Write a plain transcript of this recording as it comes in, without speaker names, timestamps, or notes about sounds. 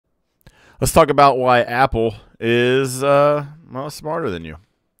Let's talk about why Apple is well, smarter than you.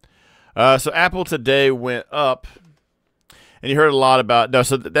 So Apple today went up, and you heard a lot about no.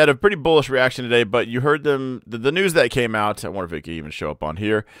 So they had a pretty bullish reaction today, but you heard them the news that came out. I wonder if it can even show up on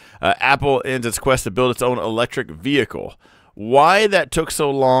here. Apple ends its quest to build its own electric vehicle. Why that took so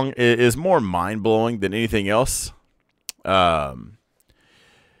long is more mind blowing than anything else. Cars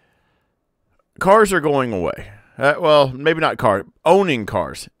are going away. Well, maybe not car. Owning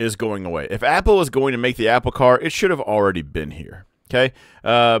cars is going away. If Apple is going to make the Apple car, it should have already been here. Okay,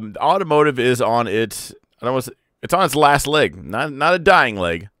 automotive is on its. It's on its last leg, not a dying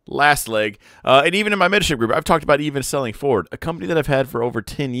leg, last leg. And even in my mentorship group, I've talked about even selling Ford, a company that I've had for over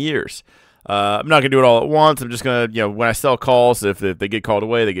 10 years. I'm not gonna do it all at once. I'm just gonna, when I sell calls, if they get called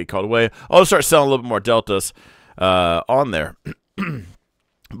away, they get called away. I'll start selling a little bit more Deltas on there.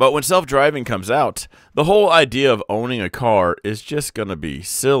 But when self-driving comes out, the whole idea of owning a car is just going to be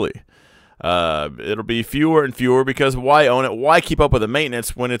silly. It'll be fewer and fewer because why own it? Why keep up with the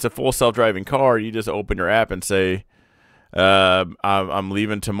maintenance when it's a full self-driving car? You just open your app and say, I'm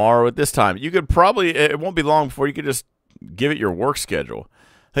leaving tomorrow at this time. You could probably, it won't be long before you could just give it your work schedule.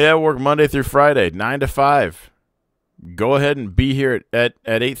 Hey, I work Monday through Friday, 9 to 5. Go ahead and be here at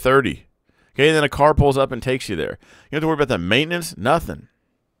 8:30. Okay, and then a car pulls up and takes you there. You don't have to worry about the maintenance, nothing.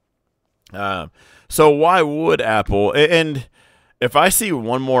 So why would Apple, and if I see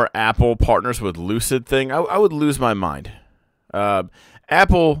one more Apple partners with Lucid thing, I would lose my mind.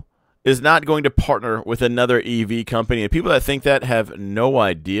 Apple is not going to partner with another EV company, and people that think that have no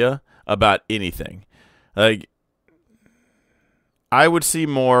idea about anything. Like, I would see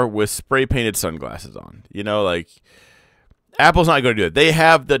more with spray-painted sunglasses on. Apple's not going to do it. They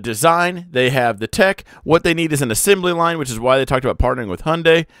have the design. They have the tech. What they need is an assembly line, which is why they talked about partnering with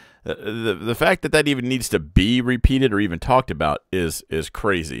Hyundai. The fact that even needs to be repeated or even talked about is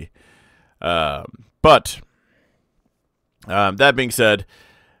crazy. But that being said,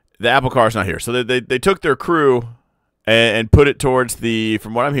 the Apple car is not here. So they took their crew and put it towards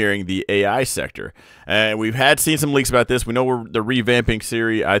from what I'm hearing, the AI sector. And we've seen some leaks about this. We know they're revamping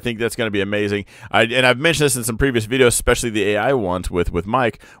Siri. I think that's going to be amazing. And I've mentioned this in some previous videos, especially the AI ones with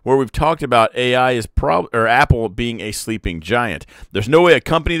Mike, where we've talked about AI or Apple being a sleeping giant. There's no way a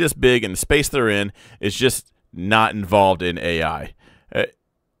company this big and the space they're in is just not involved in AI.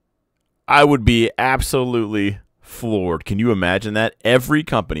 I would be absolutely floored. Can you imagine that? Every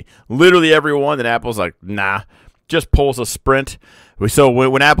company, literally everyone, that Apple's like, nah, just pulls a Sprint. So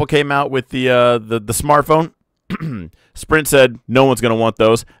when Apple came out with the smartphone, Sprint said no one's going to want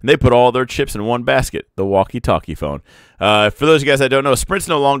those, and they put all their chips in one basket, the walkie-talkie phone. For those of you guys that don't know, Sprint's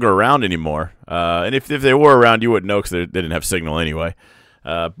no longer around anymore. And if they were around, you wouldn't know because they didn't have signal anyway.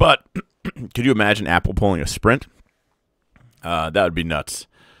 But could you imagine Apple pulling a Sprint? That would be nuts.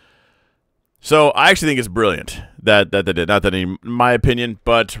 So I actually think it's brilliant that they did. Not that in my opinion,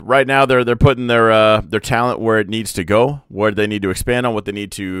 but right now they're putting their talent where it needs to go, where they need to expand on, what they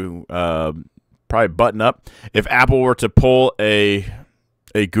need to probably button up. If Apple were to pull a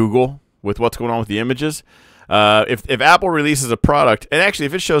Google with what's going on with the images, if Apple releases a product, and actually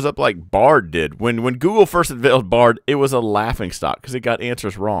if it shows up like Bard did, when Google first unveiled Bard, it was a laughingstock because it got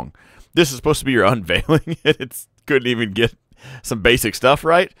answers wrong. This is supposed to be your unveiling, and it couldn't even get some basic stuff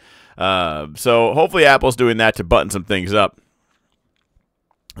right. So hopefully Apple's doing that to button some things up.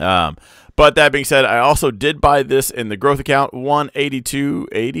 But that being said, I also did buy this in the growth account,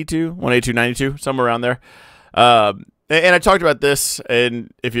 182.92, somewhere around there. And I talked about this,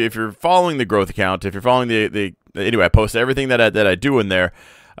 and if you're following the growth account, if you're following anyway, I post everything that I do in there.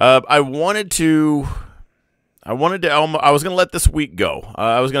 I was going to let this week go.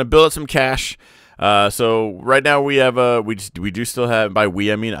 I was going to build up some cash. So right now we have we do still have, by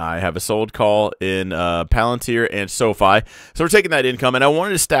we I mean I have a sold call in Palantir and SoFi. So we're taking that income, and I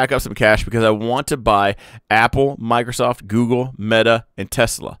wanted to stack up some cash because I want to buy Apple, Microsoft, Google, Meta, and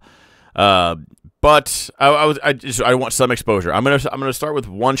Tesla. But I want some exposure. I'm gonna start with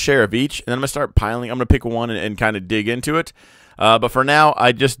one share of each, and then I'm gonna start piling. I'm gonna pick one and kind of dig into it. But for now,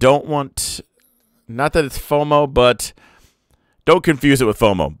 I just don't want. Not that it's FOMO, but don't confuse it with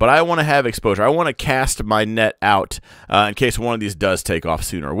FOMO, but I want to have exposure. I want to cast my net out in case one of these does take off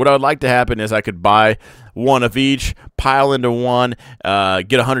sooner. What I would like to happen is I could buy one of each, pile into one,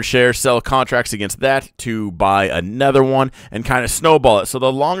 get 100 shares, sell contracts against that to buy another one, and kind of snowball it. So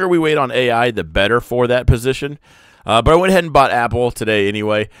the longer we wait on AI, the better for that position. But I went ahead and bought Apple today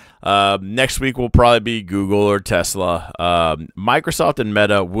anyway. Next week will probably be Google or Tesla. Microsoft and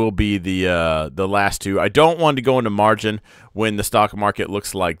Meta will be the last two. I don't want to go into margin when the stock market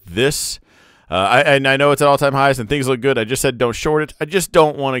looks like this. And I know it's at all-time highs and things look good. I just said don't short it. I just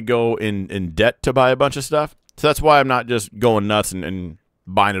don't want to go in debt to buy a bunch of stuff. So that's why I'm not just going nuts and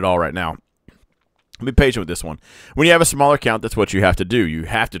buying it all right now. Be patient with this one. When you have a smaller count, that's what you have to do. You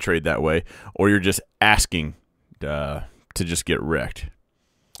have to trade that way, or you're just asking to just get wrecked.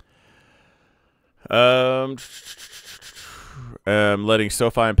 Letting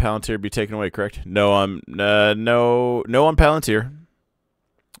SoFi and Palantir be taken away, correct? No, no on Palantir.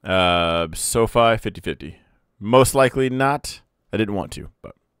 SoFi 50-50. Most likely not. I didn't want to,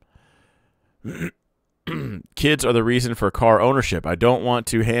 but kids are the reason for car ownership. I don't want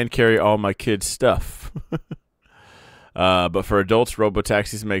to hand carry all my kids' stuff. But for adults,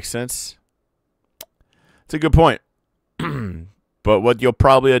 robo-taxis make sense. It's a good point. But what you'll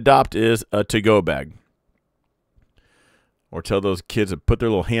probably adopt is a to-go bag. Or tell those kids to put their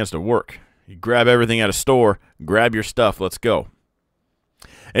little hands to work. You grab everything at a store, grab your stuff, let's go.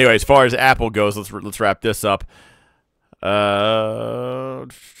 Anyway, as far as Apple goes, let's wrap this up. We're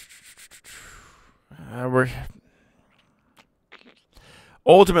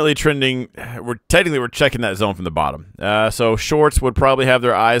ultimately trending. We're checking that zone from the bottom. So shorts would probably have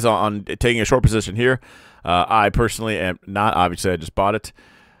their eyes on taking a short position here. I personally am not. Obviously, I just bought it.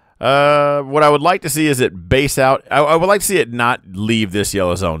 What I would like to see is it base out. I would like to see it not leave this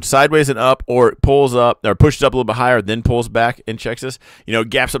yellow zone. Sideways and up, or it pulls up, or pushes up a little bit higher, then pulls back and checks this. You know,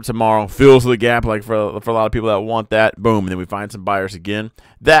 gaps up tomorrow, fills the gap like for a lot of people that want that. Boom, and then we find some buyers again.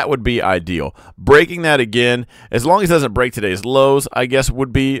 That would be ideal. Breaking that again, as long as it doesn't break today's lows, I guess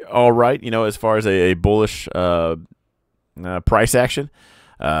would be all right, you know, as far as a bullish price action.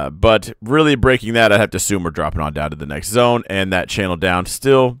 But really breaking that, I'd have to assume we're dropping on down to the next zone, and that channel down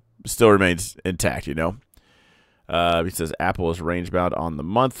still remains intact, you know. He says Apple is range bound on the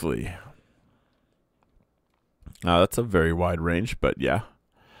monthly. That's a very wide range, but yeah,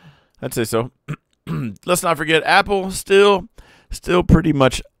 I'd say so. Let's not forget Apple still pretty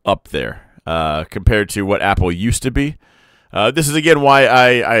much up there compared to what Apple used to be. This is again why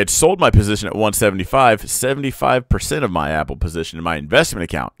I had sold my position at 175. 75% of my Apple position in my investment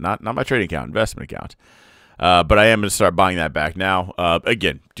account, not my trading account, investment account. But I am going to start buying that back now,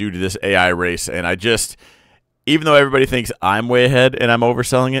 again, due to this AI race. And even though everybody thinks I'm way ahead and I'm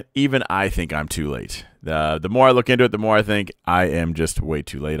overselling it, even I think I'm too late. The more I look into it, the more I think I am just way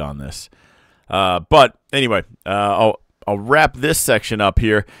too late on this. But anyway, I'll wrap this section up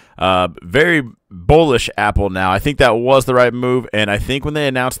here. Very bullish Apple now. I think that was the right move. And I think when they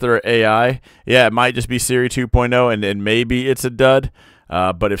announced their AI, yeah, it might just be Siri 2.0 and maybe it's a dud.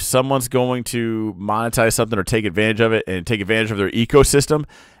 But if someone's going to monetize something or take advantage of it and take advantage of their ecosystem,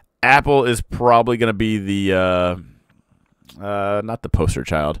 Apple is probably going to be the, not the poster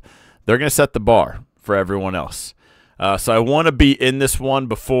child. They're going to set the bar for everyone else. So I want to be in this one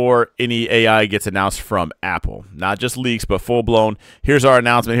before any AI gets announced from Apple. Not just leaks, but full blown. Here's our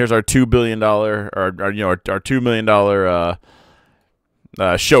announcement. Here's our $2 billion or our $2 million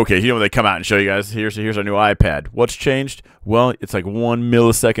showcase. You know when they come out and show you guys, here's our new iPad. What's changed? Well, it's like 1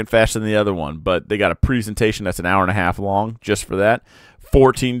 millisecond faster than the other one, but they got a presentation that's an hour and a half long just for that.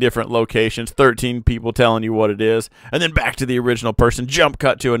 14 different locations, 13 people telling you what it is, and then back to the original person, jump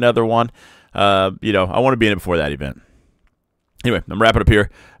cut to another one. You know, I want to be in it before that event. Anyway, I'm wrapping up here.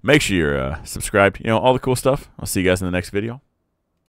 Make sure you're subscribed. You know, all the cool stuff. I'll see you guys in the next video.